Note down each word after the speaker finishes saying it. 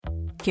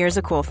Here's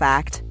a cool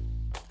fact.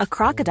 A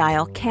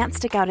crocodile can't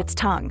stick out its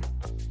tongue.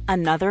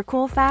 Another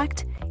cool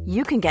fact,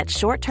 you can get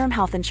short-term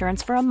health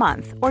insurance for a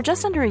month or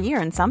just under a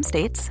year in some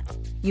states.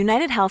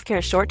 United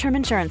Healthcare short-term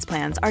insurance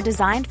plans are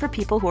designed for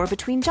people who are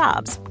between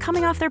jobs,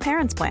 coming off their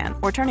parents' plan,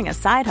 or turning a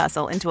side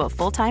hustle into a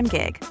full-time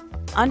gig.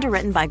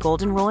 Underwritten by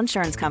Golden Rule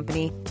Insurance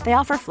Company, they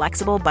offer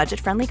flexible,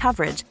 budget-friendly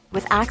coverage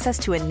with access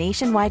to a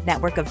nationwide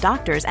network of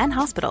doctors and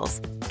hospitals.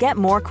 Get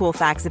more cool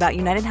facts about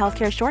United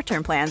Healthcare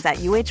short-term plans at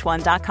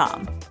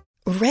uh1.com.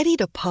 Ready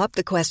to pop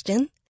the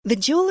question? The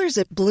jewelers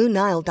at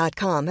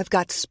BlueNile.com have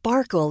got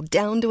sparkle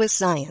down to a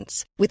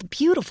science with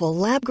beautiful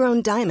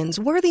lab-grown diamonds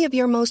worthy of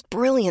your most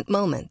brilliant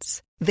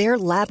moments. Their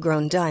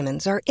lab-grown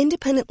diamonds are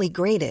independently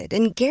graded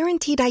and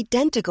guaranteed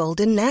identical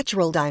to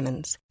natural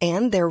diamonds,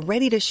 and they're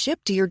ready to ship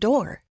to your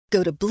door.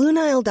 Go to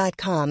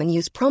BlueNile.com and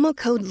use promo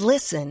code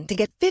LISTEN to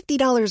get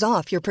 $50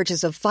 off your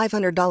purchase of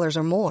 $500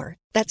 or more.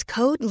 That's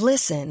code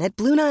LISTEN at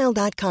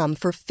BlueNile.com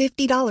for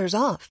 $50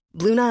 off.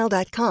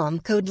 BlueNile.com,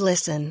 code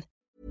LISTEN.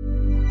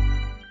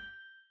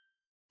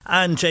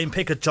 And Jane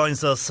Pickett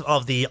joins us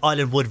of the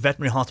Islandwood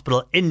Veterinary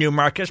Hospital in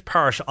Newmarket,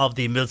 part of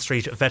the Mill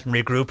Street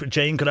Veterinary Group.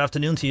 Jane, good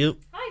afternoon to you.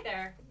 Hi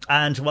there.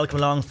 And welcome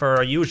along for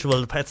our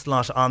usual pet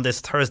slot on this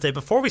Thursday.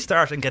 Before we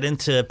start and get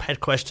into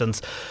pet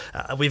questions,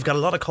 we've got a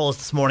lot of calls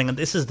this morning, and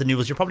this is the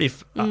news. You're probably,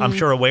 I'm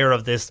sure, aware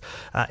of this.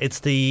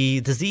 It's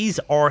the disease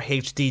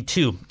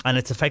RHD2, and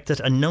it's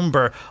affected a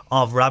number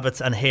of rabbits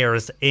and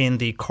hares in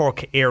the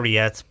Cork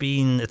area.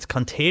 It's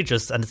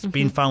contagious, and it's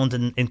been found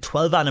in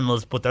 12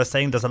 animals, but they're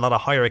saying there's a lot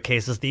of higher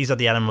cases. These are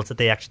the animals that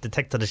they actually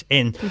detected it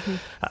in.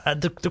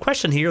 The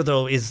question here,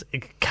 though, is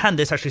can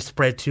this actually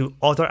spread to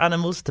other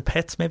animals, to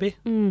pets maybe?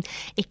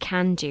 It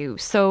can do.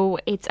 So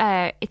it's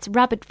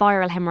rabbit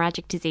viral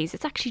hemorrhagic disease.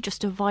 It's actually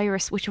just a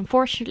virus which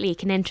unfortunately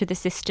can enter the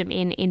system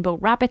in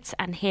both rabbits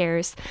and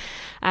hares.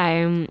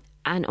 And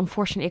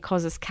unfortunately it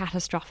causes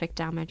catastrophic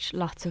damage,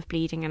 lots of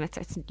bleeding, and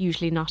it's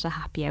usually not a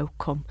happy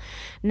outcome.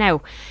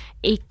 Now,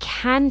 it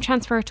can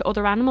transfer to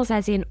other animals,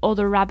 as in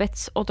other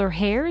rabbits, other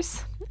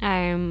hares,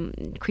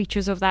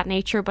 creatures of that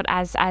nature, but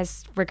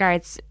as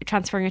regards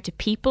transferring it to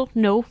people,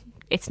 no.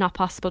 It's not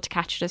possible to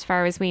catch it as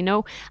far as we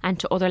know. And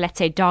to other, let's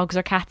say, dogs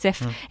or cats,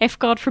 if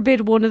God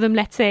forbid one of them,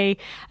 let's say,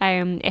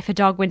 if a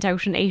dog went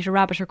out and ate a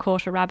rabbit or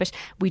caught a rabbit,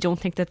 we don't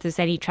think that there's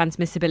any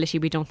transmissibility.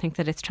 We don't think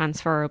that it's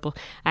transferable.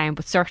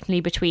 But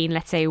certainly between,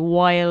 let's say,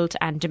 wild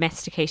and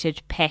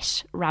domesticated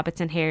pet rabbits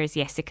and hares,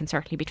 yes, it can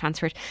certainly be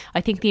transferred. I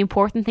think the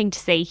important thing to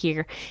say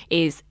here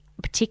is,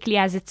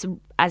 particularly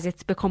as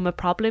it's become a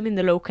problem in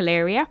the local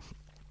area,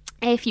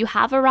 if you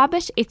have a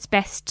rabbit, it's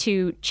best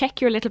to check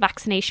your little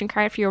vaccination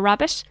card for your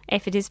rabbit,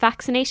 if it is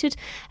vaccinated,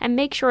 and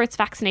make sure it's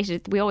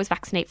vaccinated. We always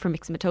vaccinate for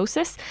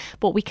myxomatosis,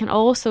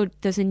 but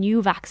there's a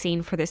new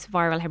vaccine for this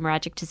viral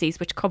hemorrhagic disease,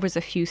 which covers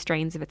a few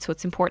strains of it. So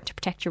it's important to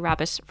protect your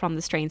rabbit from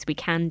the strains we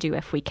can do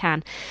if we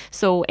can.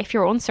 So if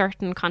you're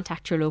uncertain,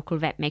 contact your local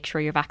vet, make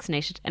sure you're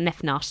vaccinated, and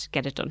if not,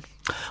 get it done.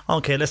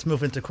 Okay, let's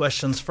move into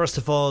questions. First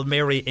of all,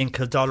 Mary in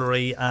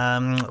Kildorrery,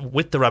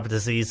 with the rabbit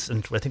disease,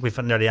 and I think we've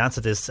nearly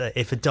answered this,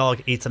 if a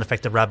dog eats an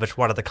affected rabbit,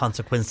 what are the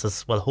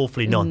consequences? Well,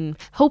 hopefully none.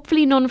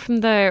 Hopefully none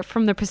from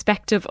the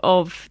perspective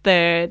of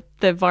the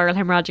viral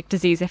hemorrhagic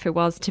disease, if it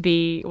was to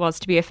be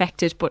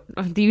affected, but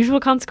the usual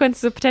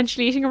consequences of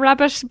potentially eating a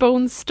rabbit: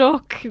 bones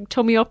stuck,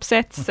 tummy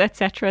upsets,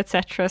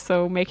 etc.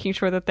 So making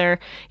sure that they're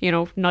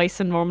nice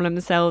and normal in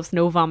themselves,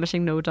 no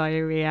vomiting, no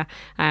diarrhea.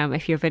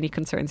 If you have any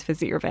concerns,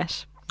 visit your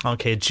vet.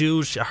 Okay,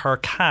 Jude, her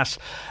cat,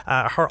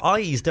 her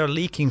eyes, they're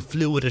leaking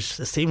fluid. It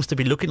seems to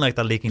be looking like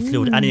they're leaking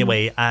fluid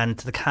anyway, and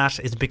the cat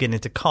is beginning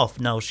to cough.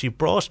 Now, she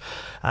brought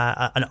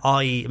an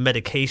eye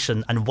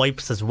medication and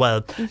wipes as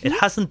well. It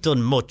hasn't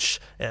done much.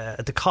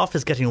 The cough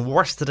is getting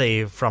worse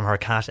today from her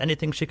cat.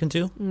 Anything she can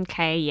do?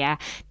 Okay, yeah.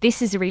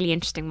 This is a really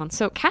interesting one.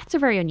 So cats are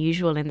very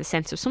unusual in the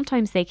sense of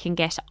sometimes they can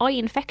get eye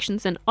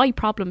infections and eye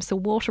problems, so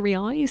watery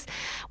eyes,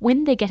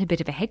 when they get a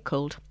bit of a head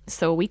cold.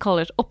 So we call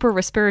it upper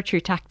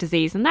respiratory tract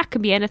disease, and that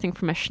can be anything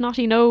from a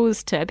snotty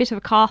nose to a bit of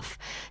a cough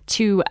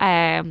to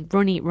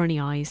runny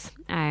eyes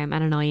and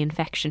an eye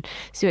infection.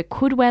 So it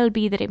could well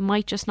be that it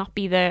might just not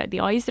be the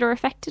eyes that are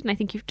affected, and I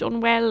think you've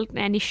done well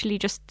initially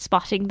just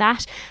spotting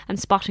that and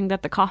spotting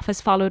that the cough has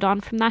followed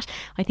on from that.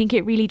 I think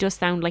it really does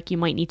sound like you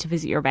might need to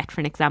visit your vet for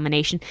an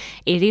examination.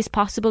 It is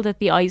possible that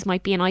the eyes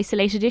might be an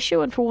isolated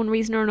issue, and for one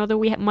reason or another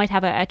we might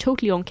have a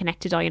totally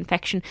unconnected eye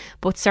infection,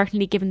 but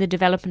certainly given the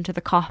development of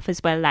the cough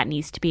as well, that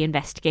needs to be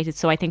investigated.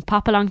 So I think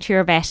pop along to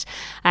your vet,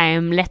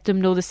 let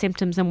them know the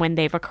symptoms and when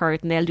they've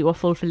occurred, and they'll do a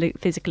full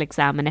physical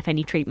exam, and if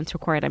any treatment's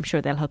required, I'm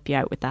sure they'll help you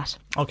out with that.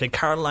 Okay,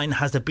 Caroline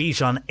has a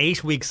Bichon,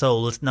 8 weeks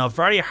old. Now,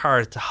 very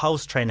hard to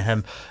house train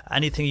him.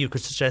 Anything you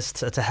could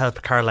suggest to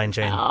help Caroline,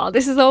 Jane? Oh,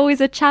 this is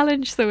always a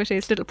challenge, so it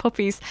is, little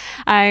puppies.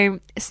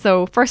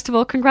 So first of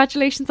all,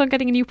 congratulations on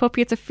getting a new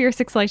puppy. It's a fierce,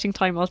 exciting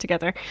time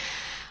altogether.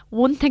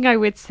 One thing I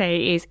would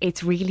say is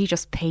it's really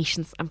just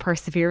patience and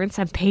perseverance,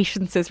 and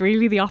patience is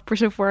really the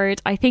operative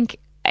word. I think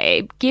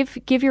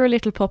give your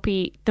little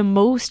puppy the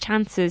most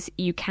chances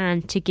you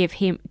can to give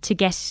him to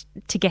get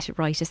it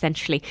right,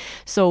 essentially.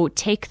 So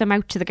take them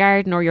out to the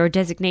garden or your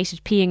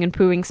designated peeing and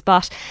pooing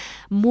spot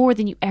more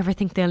than you ever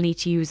think they'll need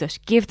to use it.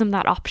 Give them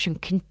that option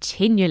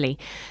continually.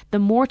 The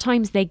more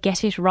times they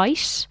get it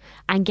right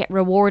and get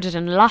rewarded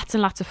and lots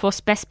of fuss,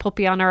 best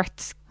puppy on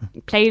earth,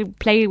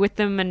 play with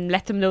them and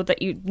let them know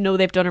that you know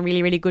they've done a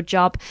really, really good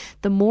job.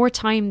 The more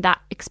time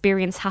that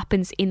experience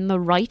happens in the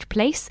right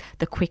place,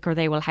 the quicker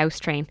they will house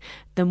train.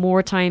 The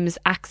more times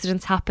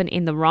accidents happen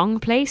in the wrong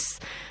place,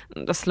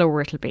 the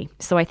slower it'll be.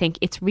 So I think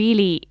it's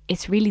really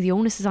the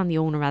onus is on the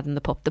owner rather than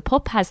the pup. The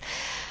pup has,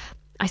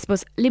 I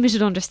suppose,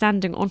 limited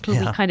understanding until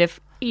we kind of,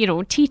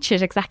 teach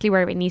it exactly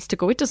where it needs to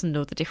go. It doesn't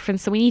know the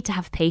difference, so we need to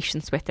have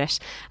patience with it.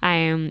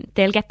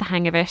 They'll get the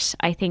hang of it.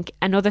 I think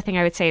another thing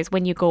I would say is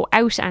when you go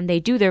out and they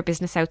do their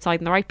business outside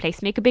in the right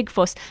place, make a big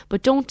fuss,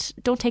 but don't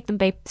take them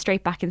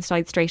straight back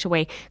inside straight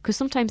away, because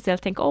sometimes they'll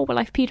think, oh, well,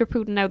 I've peed or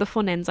pooed and now the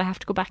fun ends, I have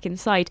to go back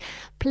inside.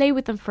 Play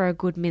with them for a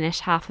good minute,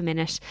 half a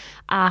minute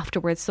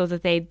afterwards, so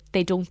that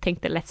they don't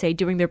think that, let's say,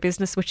 doing their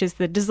business, which is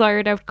the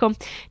desired outcome,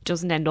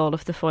 doesn't end all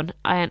of the fun.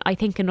 And I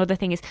think another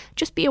thing is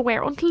just be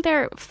aware, until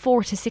they're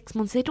 4 to 6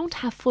 months, they don't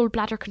have full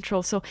bladder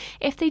control. So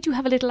if they do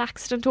have a little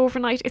accident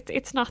overnight,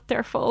 it's not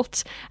their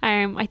fault.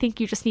 I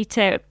think you just need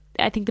to,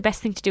 I think the best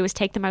thing to do is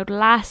take them out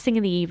last thing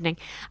in the evening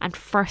and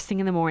first thing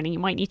in the morning. You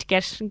might need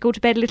to go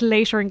to bed a little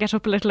later and get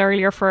up a little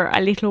earlier for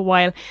a little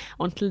while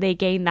until they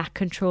gain that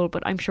control,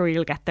 but I'm sure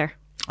you'll get there.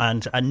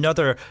 And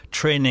another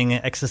training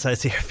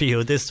exercise here for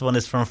you. This one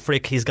is from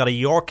Frick. He's got a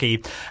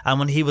Yorkie, and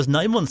when he was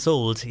 9 months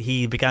old,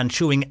 he began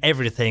chewing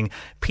everything,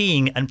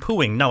 peeing and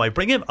pooing. Now I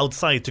bring him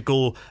outside to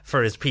go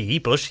for his pee,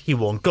 but he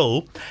won't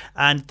go.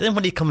 And then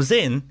when he comes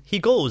in, he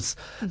goes.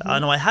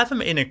 Now I have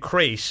him in a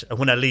crate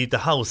when I leave the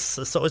house.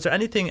 So is there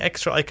anything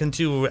extra I can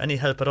do, any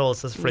help at all,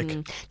 says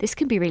Frick? This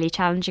can be really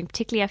challenging,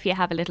 particularly if you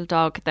have a little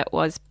dog that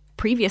was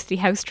previously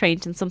house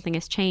trained and something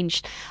has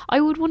changed. I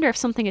would wonder if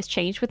something has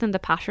changed within the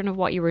pattern of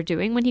what you were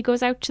doing when he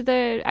goes out to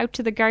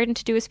the garden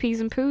to do his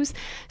pees and poos.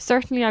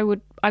 Certainly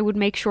I would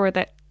make sure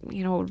that,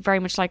 very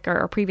much like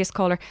our previous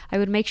caller, I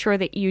would make sure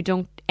that you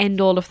don't end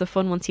all of the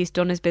fun once he's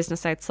done his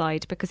business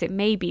outside, because it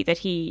may be that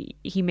he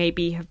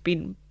maybe have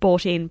been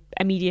brought in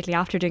immediately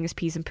after doing his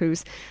pees and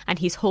poos and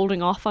he's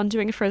holding off on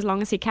doing it for as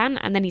long as he can,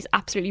 and then he's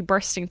absolutely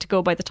bursting to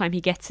go by the time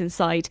he gets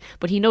inside,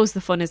 but he knows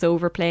the fun is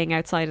over playing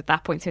outside at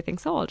that point, so he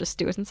thinks, oh, I'll just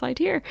do it inside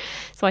here.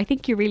 So I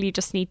think you really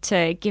just need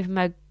to give him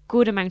a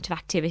good amount of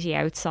activity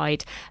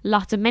outside,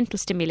 lots of mental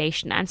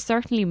stimulation, and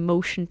certainly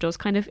motion does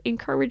kind of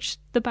encourage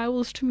the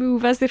bowels to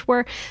move, as it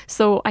were.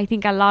 So I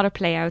think a lot of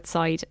play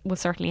outside will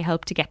certainly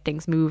help to get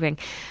things moving.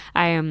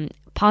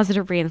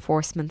 Positive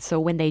reinforcement, so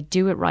when they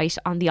do it right,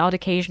 on the odd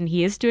occasion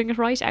he is doing it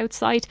right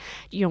outside,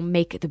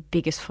 make the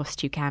biggest fuss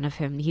you can of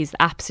him. He's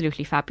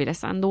absolutely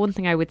fabulous. And the one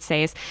thing I would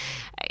say is,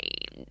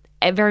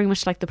 very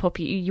much like the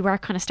puppy, you are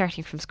kind of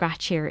starting from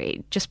scratch here.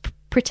 Just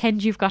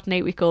pretend you've got an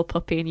 8-week-old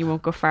puppy and you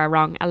won't go far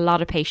wrong. A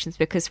lot of patience,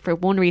 because for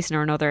one reason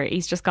or another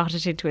he's just got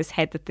it into his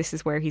head that this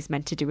is where he's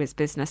meant to do his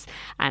business,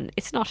 and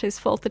it's not his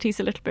fault that he's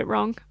a little bit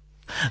wrong.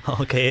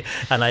 Okay,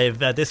 and I've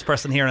this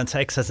person here on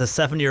text has a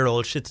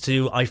 7-year-old Shih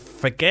Tzu. I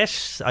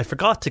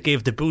forgot to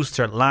give the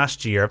booster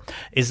last year.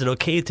 Is it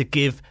okay to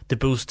give the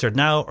booster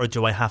now, or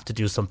do I have to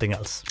do something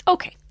else?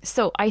 Okay,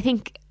 so I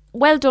think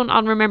well done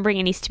on remembering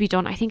it needs to be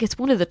done. I think it's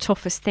one of the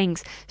toughest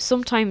things.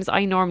 Sometimes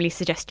I normally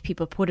suggest to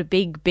people, put a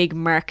big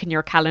mark in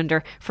your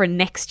calendar for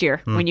next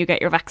year when you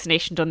get your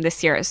vaccination done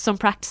this year. Some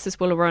practices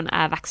will run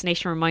a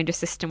vaccination reminder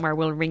system where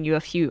we'll ring you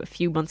a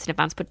few months in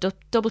advance, but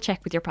double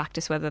check with your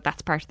practice whether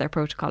that's part of their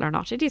protocol or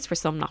not. It is for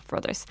some, not for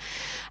others.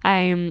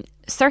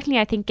 Certainly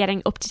I think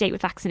getting up to date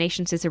with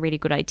vaccinations is a really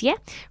good idea.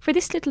 For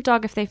this little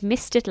dog, if they've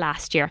missed it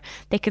last year,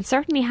 they can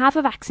certainly have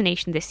a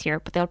vaccination this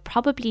year, but they'll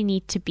probably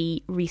need to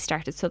be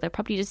restarted. So they'll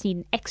probably just need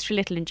an extra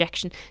little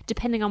injection,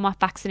 depending on what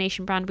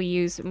vaccination brand we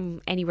use,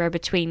 anywhere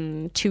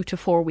between 2 to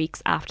 4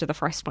 weeks after the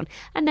first one.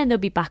 And then they'll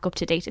be back up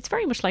to date. It's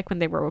very much like when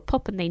they were a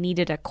pup and they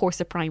needed a course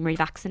of primary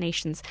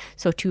vaccinations,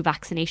 so 2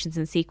 vaccinations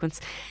in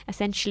sequence.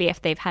 Essentially,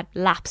 if they've had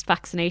lapsed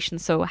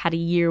vaccinations, so had a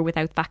year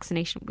without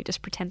vaccination, we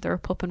just pretend they're a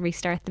pup and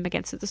restart them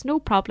again. So there's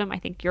no problem. I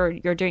think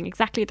you're doing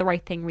exactly the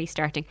right thing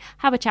restarting.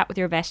 Have a chat with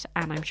your vet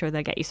and I'm sure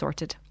they'll get you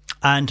sorted.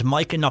 And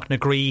Mike in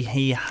Knocknagree,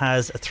 he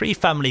has 3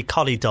 family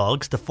collie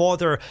dogs. The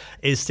father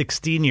is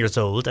 16 years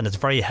old and is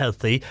very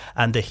healthy,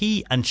 and the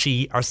he and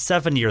she are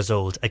 7 years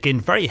old, again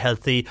very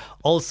healthy.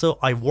 Also,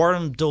 I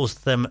worm dose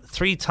them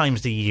 3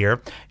 times a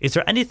year. Is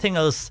there anything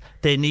else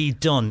they need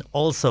done?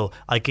 Also,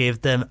 I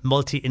gave them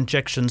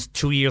multi-injections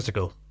 2 years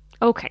ago.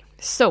 Okay,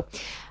 so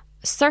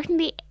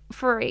certainly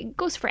it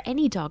goes for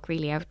any dog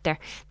really out there.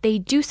 They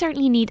do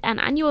certainly need an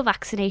annual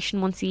vaccination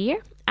once a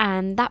year.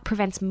 and that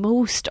prevents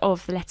most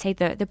of, let's say,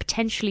 the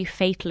potentially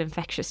fatal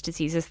infectious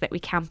diseases that we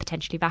can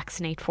potentially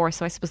vaccinate for.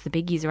 So I suppose the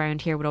biggies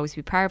around here would always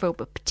be parvo,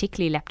 but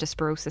particularly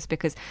leptospirosis,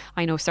 because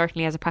I know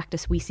certainly as a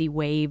practice we see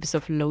waves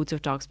of loads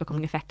of dogs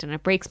becoming affected, and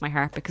it breaks my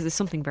heart because it's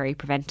something very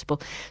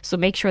preventable. So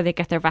make sure they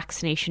get their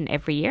vaccination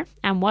every year,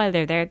 and while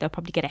they're there they'll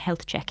probably get a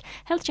health check.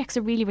 Health checks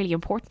are really, really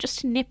important just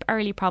to nip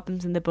early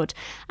problems in the bud,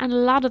 and a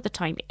lot of the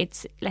time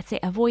it's, let's say,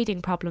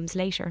 avoiding problems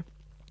later.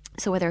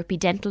 So whether it be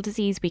dental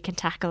disease, we can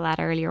tackle that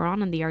earlier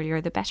on, and the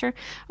earlier the better.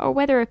 Or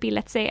whether it be,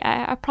 let's say,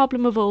 a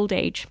problem of old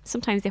age.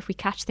 Sometimes if we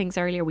catch things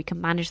earlier, we can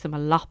manage them a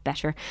lot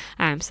better.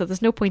 So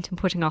there's no point in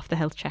putting off the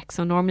health check.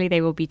 So normally they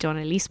will be done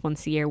at least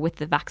once a year with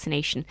the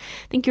vaccination.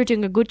 I think you're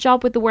doing a good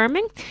job with the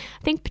worming.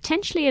 I think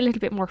potentially a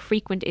little bit more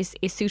frequent is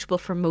suitable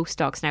for most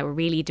dogs. Now, it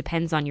really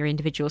depends on your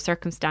individual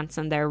circumstance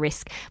and their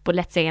risk. But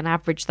let's say an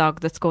average dog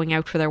that's going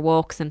out for their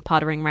walks and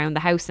pottering around the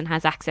house and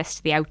has access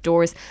to the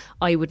outdoors,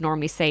 I would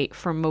normally say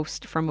for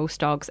most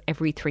dogs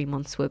every 3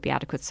 months will be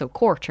adequate, so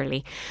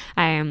quarterly.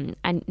 And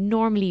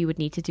normally you would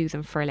need to do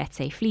them for, let's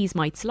say, fleas,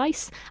 mites,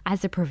 lice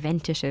as a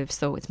preventative.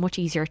 So it's much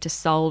easier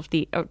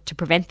to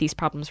prevent these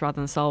problems rather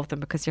than solve them,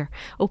 because you're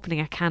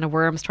opening a can of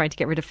worms trying to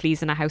get rid of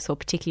fleas in a household,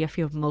 particularly if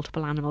you have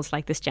multiple animals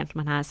like this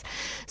gentleman has.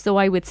 So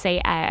I would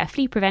say a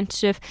flea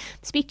preventative.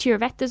 Speak to your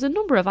vet. There's a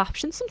number of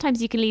options.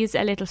 Sometimes you can use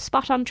a little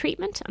spot on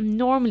treatment, and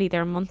normally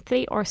they're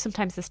monthly, or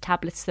sometimes there's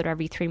tablets that are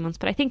every 3 months.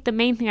 But I think the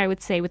main thing I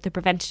would say with the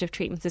preventative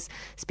treatments is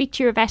speak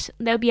to your vet.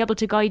 They'll be able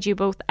to guide you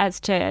both as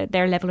to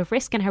their level of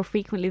risk and how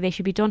frequently they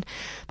should be done,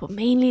 but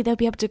mainly they'll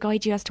be able to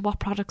guide you as to what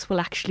products will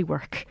actually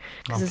work,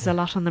 because there's a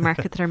lot on the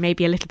market that are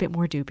maybe a little bit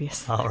more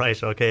dubious. All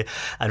right, okay.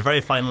 And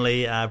very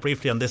finally,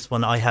 briefly on this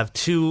one, I have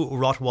 2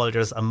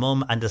 Rottweilers, a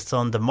mum and a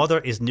son. The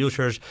mother is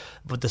neutered,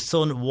 but the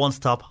son won't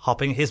stop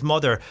hopping his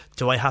mother.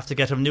 Do I have to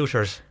get him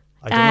neutered?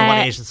 I don't know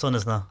what age the son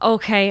is now.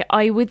 Okay,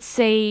 I would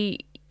say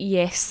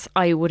yes,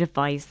 I would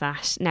advise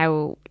that.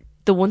 Now,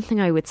 the one thing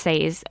I would say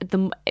is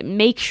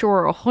make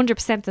sure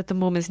 100% that the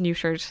mum is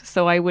neutered.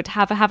 So I would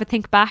have a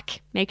think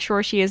back, make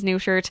sure she is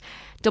neutered,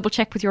 double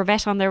check with your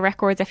vet on their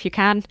records if you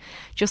can.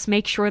 Just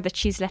make sure that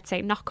she's, let's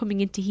say, not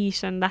coming into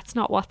heat, and that's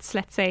not what's,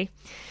 let's say,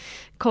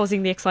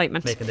 causing the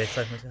excitement. Making the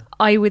excitement, yeah.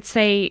 I would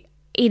say,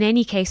 in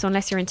any case,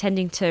 unless you're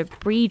intending to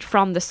breed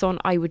from the son,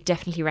 I would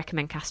definitely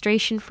recommend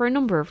castration for a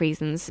number of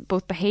reasons,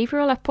 both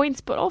behavioural at points,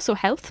 but also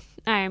health.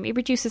 It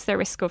reduces their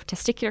risk of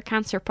testicular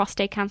cancer,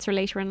 prostate cancer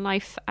later in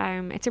life.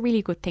 It's a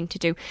really good thing to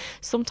do.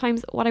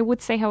 Sometimes what I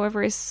would say,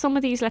 however, is some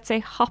of these, let's say,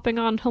 hopping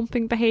on,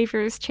 humping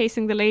behaviours,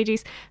 chasing the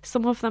ladies,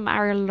 some of them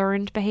are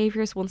learned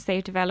behaviours once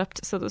they've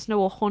developed. So there's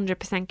no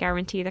 100%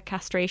 guarantee that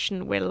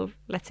castration will,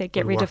 let's say,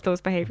 get rid of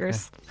those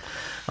behaviours.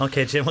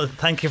 Okay, Jim, well,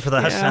 thank you for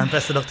that. Yeah. And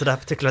best of luck to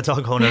that particular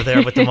dog owner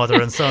there with the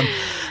mother and son.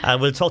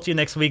 We'll talk to you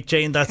next week,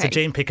 Jane. That's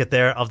Jane Pickett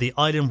there of the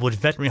Islandwood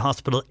Veterinary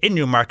Hospital in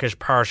Newmarket,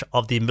 part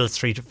of the Mill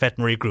Street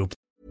Veterinary Group.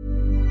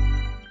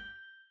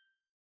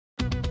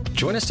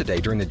 Join us today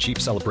during the Jeep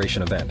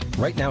Celebration event.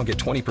 Right now, get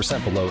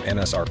 20% below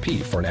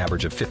MSRP for an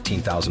average of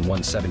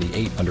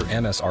 $15,178 under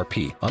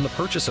MSRP on the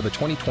purchase of a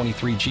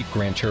 2023 Jeep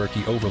Grand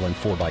Cherokee Overland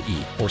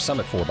 4xe or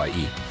Summit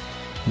 4xe.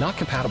 Not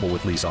compatible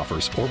with lease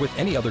offers or with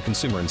any other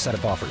consumer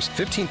incentive offers.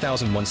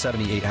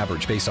 $15,178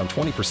 average based on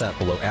 20%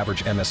 below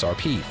average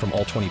MSRP from all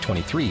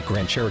 2023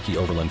 Grand Cherokee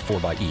Overland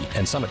 4xe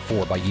and Summit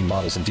 4xe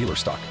models in dealer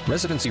stock.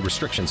 Residency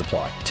restrictions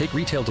apply. Take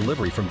retail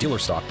delivery from dealer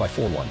stock by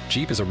 4/1.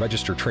 Jeep is a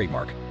registered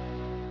trademark.